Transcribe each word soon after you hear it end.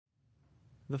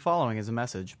The following is a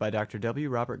message by Dr. W.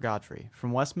 Robert Godfrey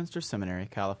from Westminster Seminary,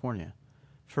 California.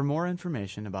 For more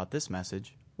information about this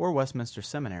message or Westminster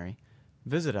Seminary,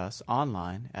 visit us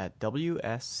online at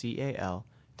wscal.edu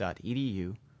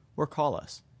or call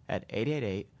us at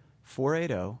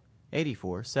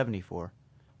 888-480-8474.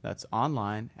 That's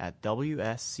online at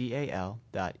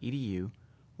wscal.edu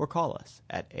or call us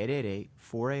at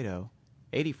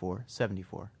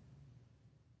 888-480-8474.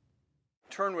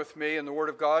 Turn with me in the Word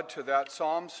of God to that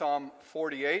Psalm, Psalm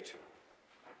 48.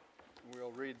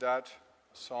 We'll read that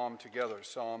psalm together,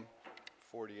 Psalm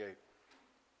 48.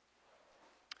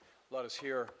 Let us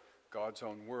hear God's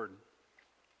own word.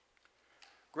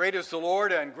 Great is the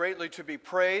Lord, and greatly to be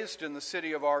praised in the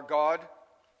city of our God.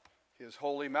 His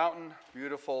holy mountain,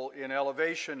 beautiful in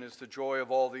elevation, is the joy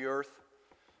of all the earth.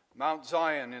 Mount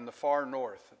Zion in the far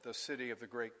north, the city of the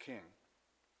great King.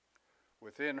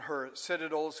 Within her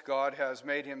citadels, God has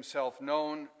made himself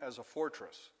known as a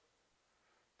fortress.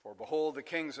 For behold, the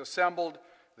kings assembled.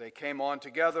 They came on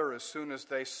together. As soon as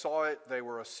they saw it, they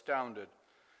were astounded.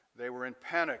 They were in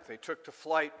panic. They took to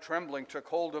flight. Trembling took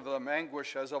hold of them,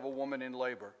 anguish as of a woman in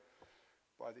labor.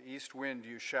 By the east wind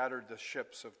you shattered the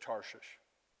ships of Tarshish.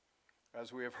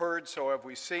 As we have heard, so have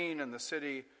we seen in the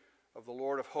city of the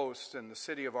Lord of hosts, in the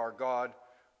city of our God,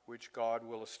 which God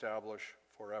will establish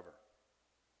forever.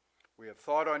 We have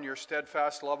thought on your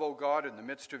steadfast love, O God, in the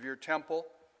midst of your temple.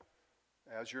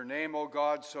 As your name, O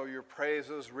God, so your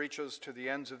praises reaches to the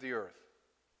ends of the earth.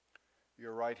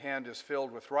 Your right hand is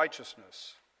filled with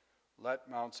righteousness. Let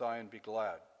Mount Zion be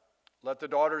glad. Let the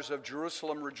daughters of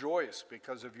Jerusalem rejoice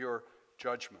because of your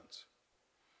judgments.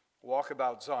 Walk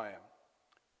about Zion.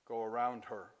 Go around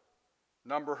her.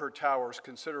 Number her towers.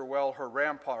 Consider well her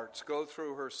ramparts. Go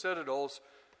through her citadels,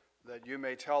 that you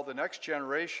may tell the next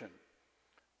generation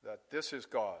that this is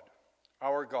God,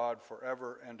 our God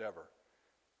forever and ever.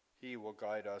 He will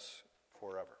guide us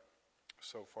forever.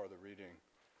 So far the reading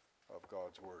of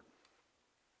God's word.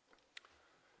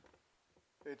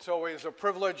 It's always a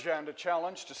privilege and a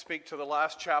challenge to speak to the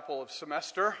last chapel of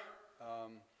semester.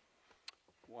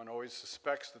 One always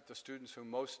suspects that the students who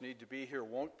most need to be here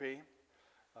won't be,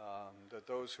 that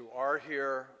those who are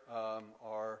here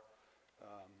are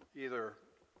either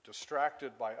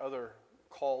distracted by other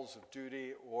calls of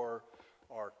duty or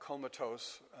are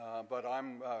comatose, but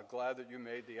I'm glad that you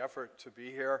made the effort to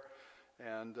be here,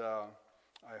 and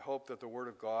I hope that the Word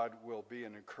of God will be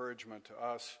an encouragement to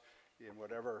us in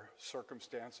whatever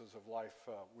circumstances of life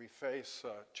we face,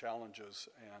 challenges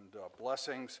and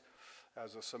blessings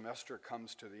as the semester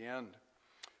comes to the end.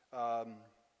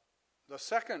 The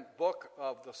second book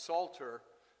of the Psalter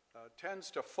tends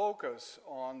to focus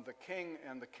on the king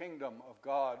and the kingdom of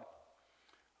God.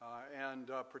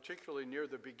 And particularly near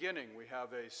the beginning, we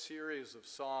have a series of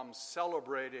psalms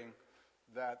celebrating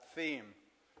that theme.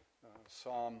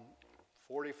 Psalm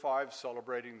 45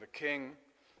 celebrating the king,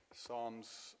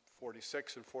 Psalms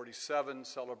 46 and 47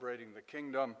 celebrating the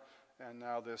kingdom, and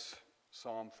now this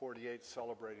Psalm 48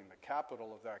 celebrating the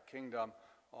capital of that kingdom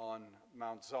on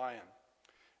Mount Zion.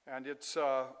 And it's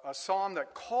a psalm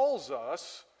that calls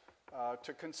us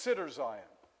to consider Zion,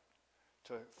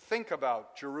 to think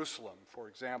about Jerusalem. For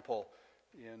example,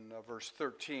 in verse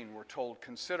 13, we're told,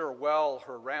 consider well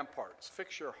her ramparts.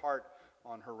 Fix your heart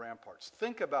on her ramparts.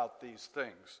 Think about these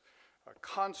things.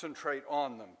 Concentrate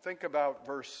on them. Think about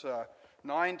verse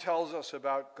 9 tells us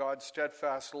about God's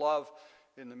steadfast love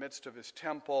in the midst of his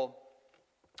temple.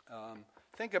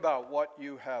 Think about what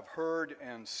you have heard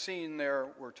and seen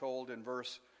there, we're told in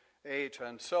verse 8.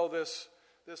 And so this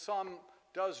psalm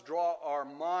does draw our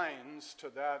minds to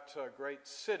that great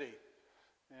city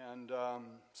and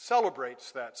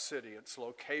celebrates that city, its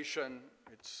location,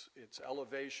 its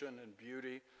elevation and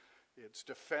beauty, its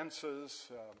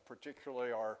defenses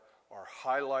particularly are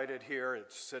highlighted here,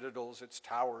 its citadels, its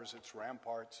towers, its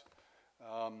ramparts,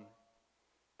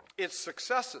 its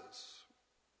successes.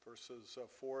 Verses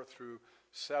 4 through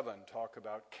 7 talk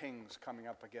about kings coming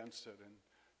up against it and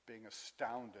being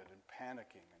astounded and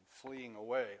panicking and fleeing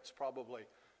away. It's probably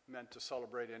meant to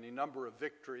celebrate any number of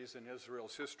victories in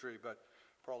Israel's history, but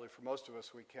probably for most of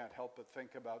us we can't help but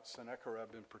think about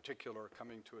Sennacherib in particular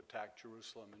coming to attack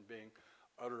Jerusalem and being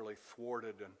utterly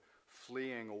thwarted and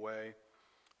fleeing away.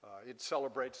 It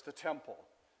celebrates the temple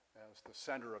as the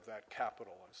center of that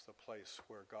capital, as the place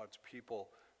where God's people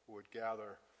would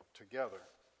gather together.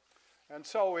 And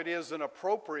so it is an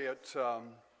appropriate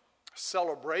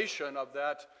celebration of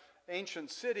that ancient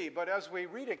city, but as we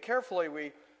read it carefully,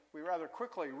 we rather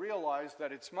quickly realize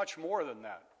that it's much more than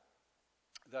that.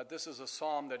 That this is a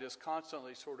psalm that is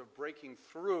constantly sort of breaking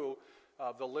through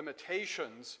the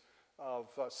limitations of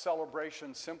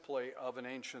celebration simply of an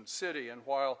ancient city. And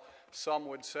while some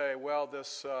would say, well,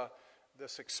 this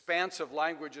expansive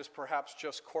language is perhaps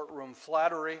just courtroom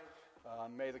flattery,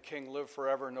 may the king live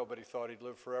forever. Nobody thought he'd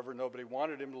live forever. Nobody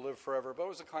wanted him to live forever, but it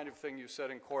was the kind of thing you said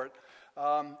in court.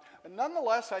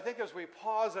 Nonetheless, I think as we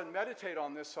pause and meditate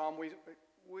on this psalm,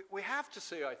 we have to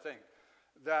see, I think,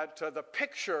 that the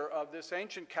picture of this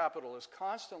ancient capital is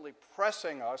constantly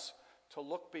pressing us to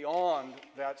look beyond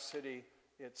that city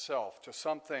itself, to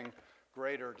something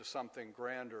greater, to something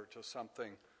grander, to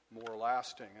something more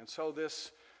lasting. And so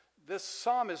this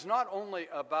psalm is not only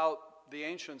about the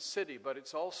ancient city, but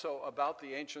it's also about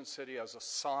the ancient city as a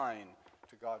sign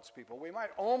to God's people. We might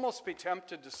almost be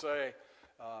tempted to say,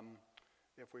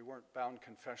 if we weren't bound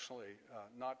confessionally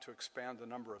not to expand the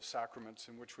number of sacraments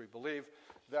in which we believe,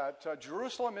 that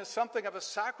Jerusalem is something of a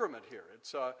sacrament here.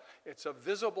 It's a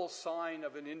visible sign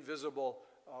of an invisible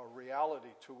reality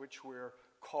to which we're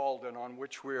called and on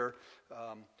which we're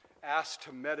asked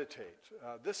to meditate.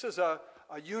 This is a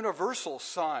universal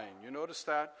sign. You notice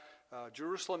that?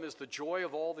 Jerusalem is the joy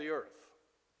of all the earth.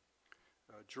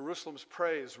 Jerusalem's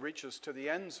praise reaches to the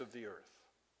ends of the earth.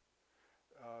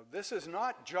 This is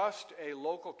not just a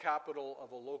local capital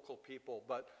of a local people,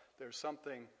 but there's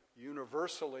something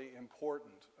universally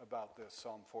important about this,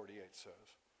 Psalm 48 says.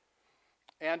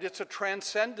 And it's a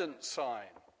transcendent sign.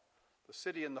 The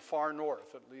city in the far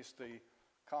north, at least the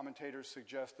commentators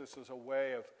suggest this is a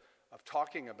way of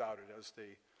talking about it as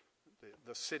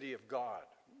the city of God.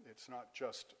 It's not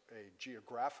just a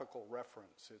geographical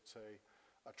reference, it's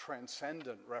a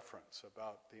transcendent reference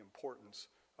about the importance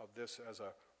of this as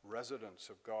a residence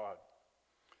of God.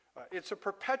 It's a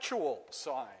perpetual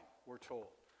sign, we're told.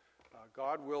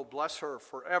 God will bless her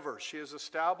forever. She is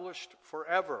established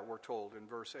forever, we're told in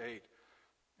verse 8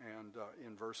 and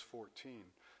in verse 14.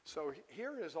 So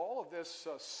here is all of this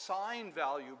sign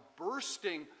value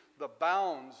bursting the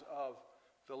bounds of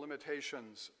the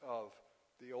limitations of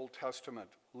the Old Testament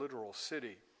literal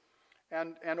city.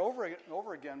 And over and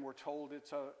over again, we're told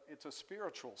it's a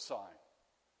spiritual sign.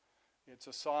 It's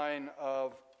a sign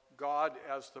of God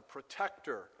as the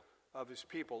protector of his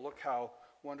people. Look how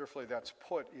wonderfully that's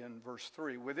put in verse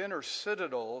 3. Within her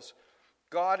citadels,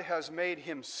 God has made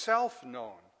himself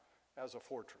known as a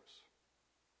fortress.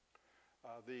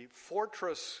 The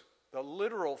fortress, the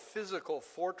literal physical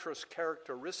fortress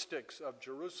characteristics of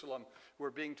Jerusalem,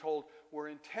 we're being told, were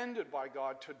intended by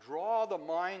God to draw the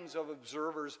minds of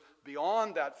observers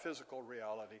beyond that physical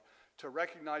reality, to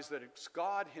recognize that it's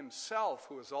God himself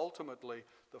who is ultimately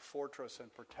the fortress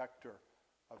and protector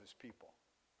of his people.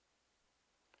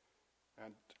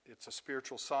 And it's a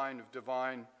spiritual sign of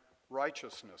divine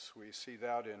righteousness. We see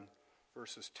that in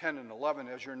verses 10 and 11.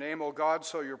 As your name, O God,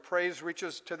 so your praise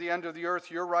reaches to the end of the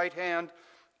earth. Your right hand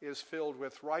is filled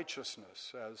with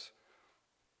righteousness. As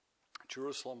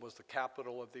Jerusalem was the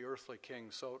capital of the earthly king,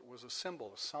 so it was a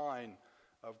symbol, a sign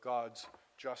of God's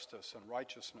justice and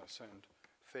righteousness and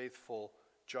faithful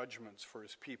judgments for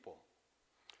his people.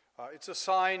 It's a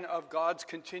sign of God's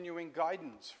continuing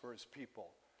guidance for his people,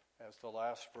 as the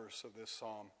last verse of this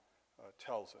psalm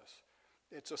tells us.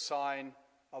 It's a sign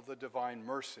of the divine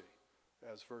mercy,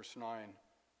 as verse 9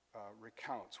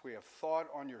 recounts. We have thought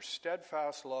on your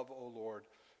steadfast love, O Lord,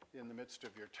 in the midst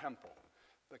of your temple.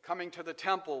 The coming to the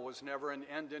temple was never an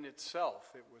end in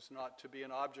itself. It was not to be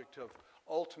an object of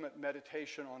ultimate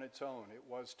meditation on its own. It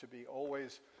was to be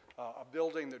always a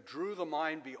building that drew the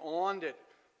mind beyond it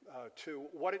to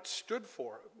what it stood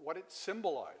for, what it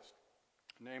symbolized,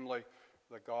 namely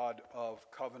the God of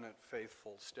covenant,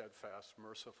 faithful, steadfast,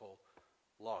 merciful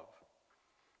love.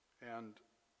 And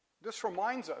this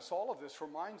reminds us, all of this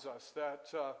reminds us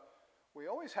that we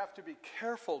always have to be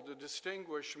careful to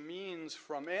distinguish means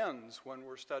from ends when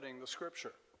we're studying the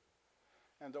Scripture.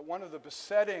 And that one of the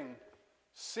besetting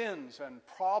sins and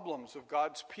problems of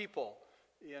God's people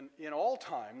in all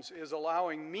times is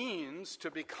allowing means to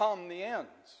become the ends.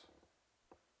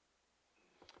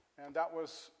 And that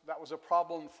was a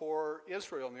problem for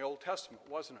Israel in the Old Testament,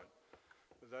 wasn't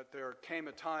it? That there came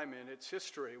a time in its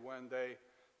history when they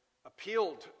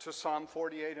appealed to Psalm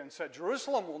 48 and said,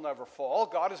 Jerusalem will never fall.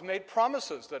 God has made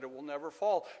promises that it will never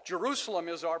fall. Jerusalem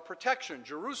is our protection.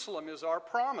 Jerusalem is our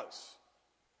promise.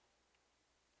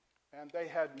 And they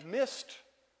had missed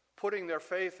putting their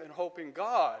faith and hope in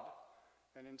God,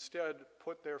 and instead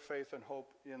put their faith and hope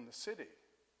in the city.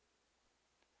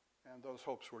 And those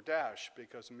hopes were dashed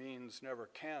because means never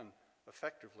can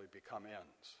effectively become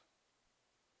ends.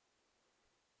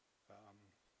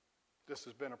 This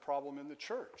has been a problem in the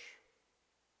church.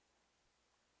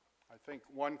 I think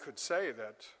one could say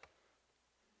that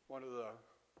one of the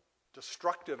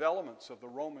destructive elements of the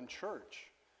Roman church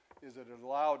is that it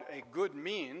allowed a good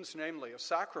means, namely a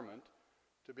sacrament,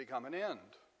 to become an end.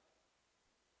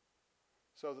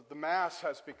 So that the Mass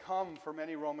has become, for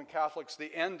many Roman Catholics,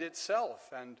 the end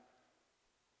itself, and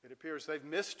it appears they've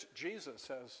missed Jesus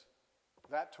as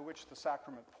that to which the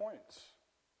sacrament points.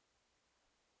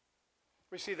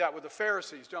 We see that with the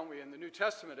Pharisees, don't we, in the New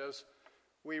Testament, as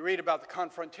we read about the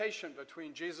confrontation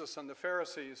between Jesus and the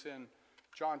Pharisees in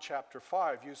John chapter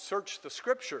 5. You search the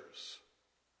Scriptures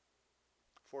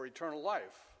for eternal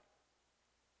life,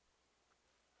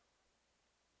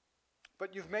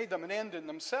 but you've made them an end in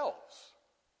themselves.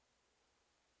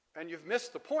 And you've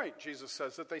missed the point, Jesus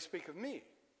says, that they speak of me.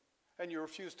 And you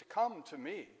refuse to come to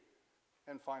me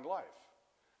and find life.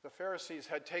 The Pharisees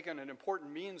had taken an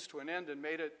important means to an end and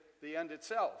made it the end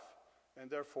itself, and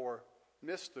therefore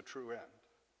missed the true end.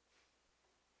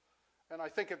 And I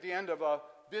think at the end of a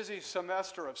busy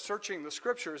semester of searching the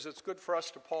Scriptures, it's good for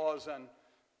us to pause and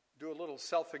do a little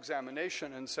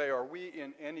self-examination and say, are we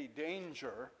in any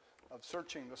danger of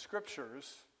searching the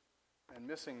Scriptures and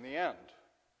missing the end,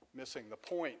 missing the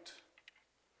point?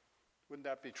 Wouldn't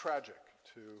that be tragic,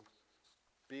 to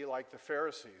be like the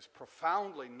Pharisees,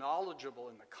 profoundly knowledgeable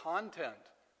in the content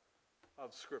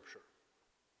of Scripture,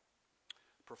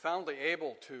 profoundly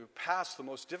able to pass the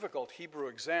most difficult Hebrew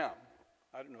exam?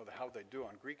 I don't know how they do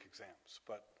on Greek exams,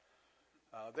 but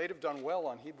they'd have done well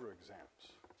on Hebrew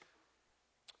exams,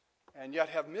 and yet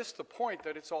have missed the point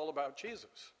that it's all about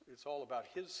Jesus. It's all about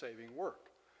his saving work.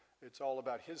 It's all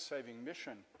about his saving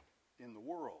mission in the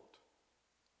world.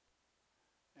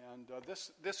 And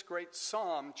this great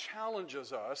psalm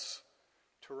challenges us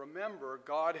to remember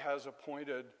God has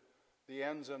appointed the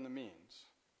ends and the means.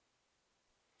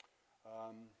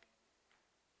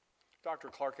 Dr.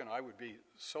 Clark and I would be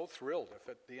so thrilled if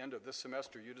at the end of this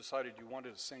semester you decided you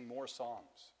wanted to sing more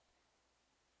psalms.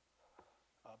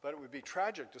 But it would be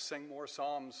tragic to sing more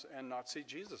psalms and not see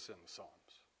Jesus in the psalms.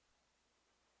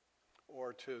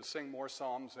 Or to sing more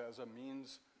psalms as a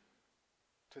means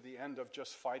to the end of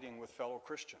just fighting with fellow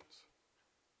Christians.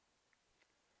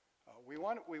 We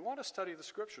want to study the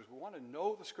Scriptures. We want to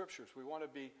know the Scriptures. We want to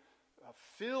be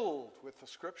filled with the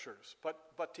Scriptures.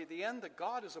 But to the end that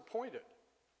God has appointed,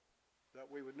 that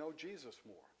we would know Jesus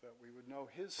more, that we would know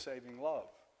his saving love.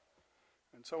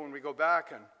 And so when we go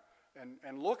back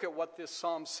and look at what this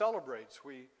psalm celebrates,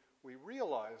 we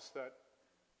realize that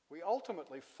we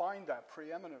ultimately find that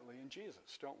preeminently in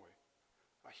Jesus, don't we?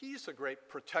 He's the great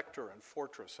protector and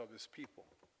fortress of his people.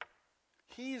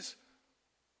 He's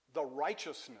the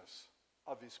righteousness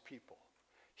of his people.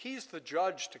 He's the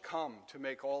judge to come to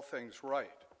make all things right.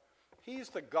 He's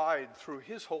the guide through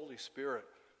his Holy Spirit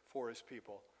for his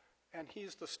people. And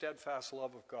he's the steadfast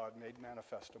love of God made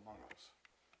manifest among us.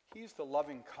 He's the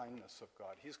loving kindness of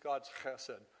God. He's God's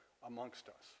chesed amongst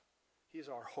us. He's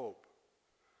our hope.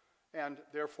 And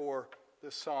therefore,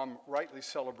 this psalm rightly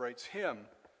celebrates him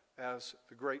as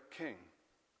the great king.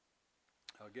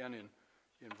 Again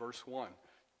in verse 1.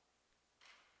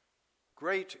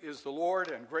 Great is the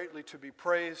Lord and greatly to be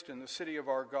praised in the city of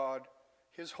our God.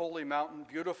 His holy mountain,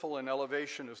 beautiful in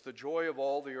elevation, is the joy of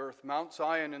all the earth. Mount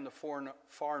Zion in the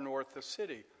far north, the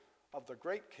city of the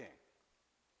great king.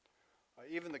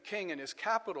 Even the king in his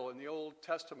capital in the Old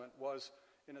Testament was,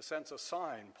 in a sense, a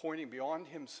sign pointing beyond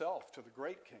himself to the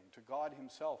great king, to God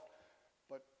himself,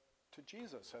 but to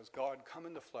Jesus as God come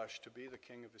in the flesh to be the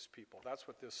king of his people. That's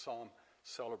what this psalm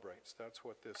celebrates. That's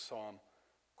what this psalm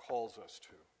calls us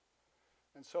to.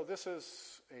 And so this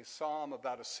is a psalm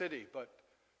about a city, but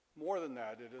more than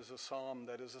that, it is a psalm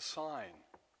that is a sign,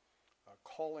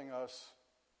 calling us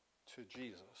to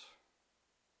Jesus,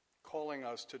 calling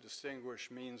us to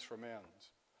distinguish means from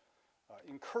ends,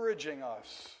 encouraging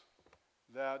us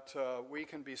that we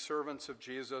can be servants of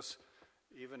Jesus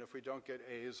even if we don't get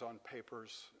A's on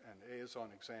papers and A's on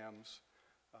exams,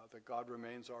 that God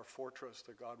remains our fortress,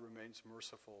 that God remains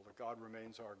merciful, that God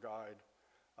remains our guide,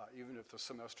 even if the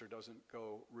semester doesn't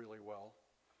go really well.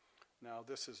 Now,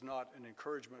 this is not an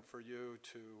encouragement for you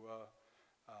to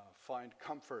find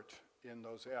comfort in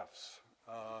those F's.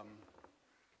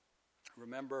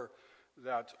 Remember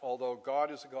that although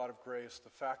God is a God of grace, the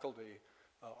faculty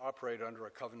operate under a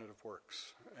covenant of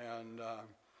works. And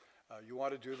you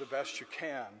want to do the best you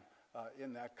can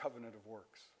in that covenant of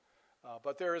works.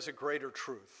 But there is a greater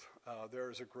truth.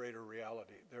 There is a greater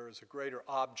reality. There is a greater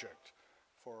object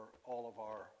for all of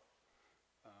our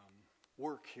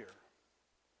work here.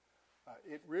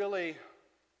 It really,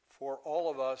 for all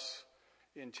of us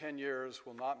in 10 years,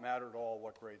 will not matter at all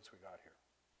what grades we got here.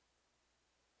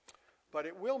 But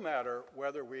it will matter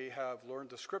whether we have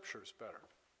learned the Scriptures better,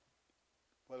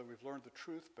 whether we've learned the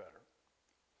truth better.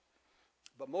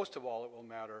 But most of all, it will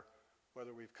matter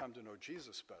whether we've come to know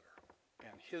Jesus better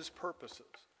and his purposes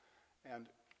and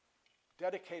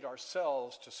dedicate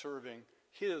ourselves to serving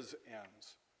his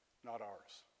ends, not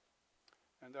ours.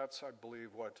 And that's, I believe,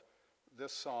 what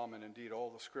this psalm and indeed all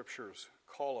the scriptures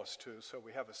call us to. So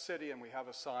we have a city and we have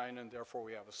a sign, and therefore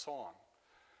we have a song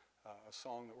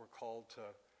that we're called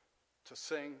to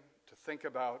sing, to think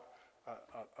about,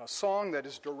 a song that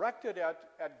is directed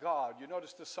at God. You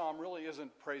notice this psalm really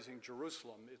isn't praising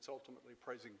Jerusalem. It's ultimately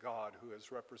praising God, who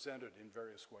is represented in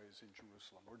various ways in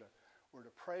Jerusalem. We're to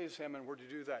praise him, and we're to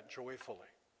do that joyfully.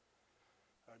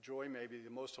 Joy may be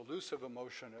the most elusive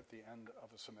emotion at the end of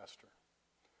a semester.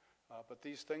 But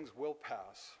these things will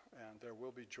pass, and there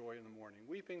will be joy in the morning.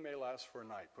 Weeping may last for a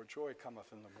night, but joy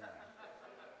cometh in the morning.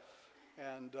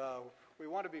 And we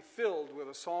want to be filled with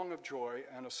a song of joy,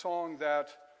 and a song that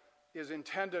is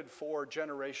intended for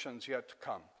generations yet to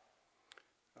come.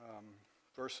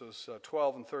 Verses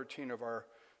 12 and 13 of our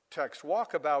text.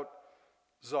 Walk about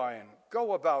Zion,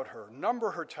 go about her,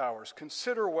 number her towers,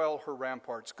 consider well her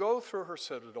ramparts, go through her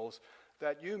citadels,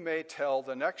 that you may tell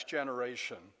the next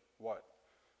generation what?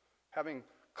 Having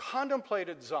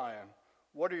contemplated Zion,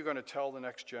 what are you going to tell the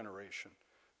next generation?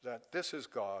 That this is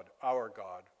God, our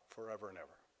God, forever and ever.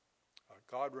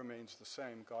 God remains the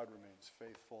same. God remains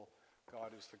faithful.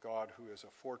 God is the God who is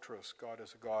a fortress. God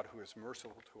is a God who is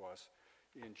merciful to us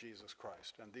in Jesus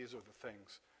Christ. And these are the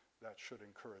things that should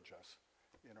encourage us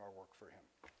in our work for him.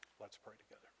 Let's pray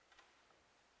together.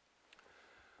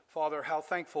 Father, how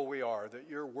thankful we are that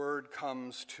your word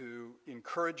comes to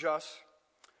encourage us,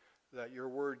 that your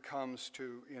word comes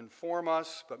to inform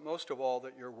us, but most of all,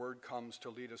 that your word comes to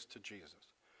lead us to Jesus.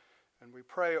 And we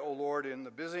pray, O Lord, in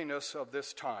the busyness of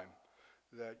this time,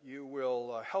 that you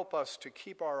will help us to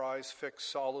keep our eyes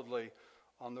fixed solidly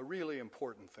on the really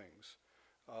important things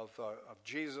of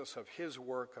Jesus, of his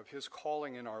work, of his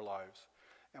calling in our lives.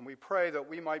 And we pray that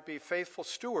we might be faithful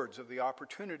stewards of the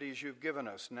opportunities you've given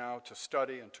us now to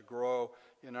study and to grow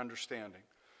in understanding,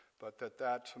 but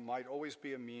that might always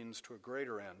be a means to a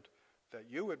greater end, that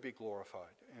you would be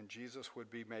glorified and Jesus would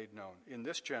be made known in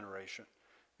this generation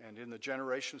and in the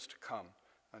generations to come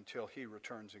until he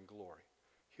returns in glory.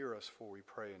 Hear us, for we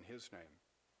pray in his name.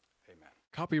 Amen.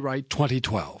 Copyright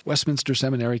 2012, Westminster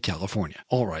Seminary, California.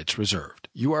 All rights reserved.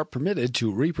 You are permitted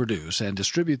to reproduce and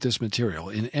distribute this material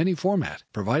in any format,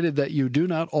 provided that you do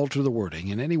not alter the wording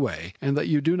in any way and that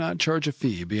you do not charge a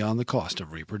fee beyond the cost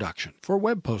of reproduction. For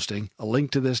web posting, a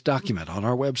link to this document on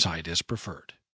our website is preferred.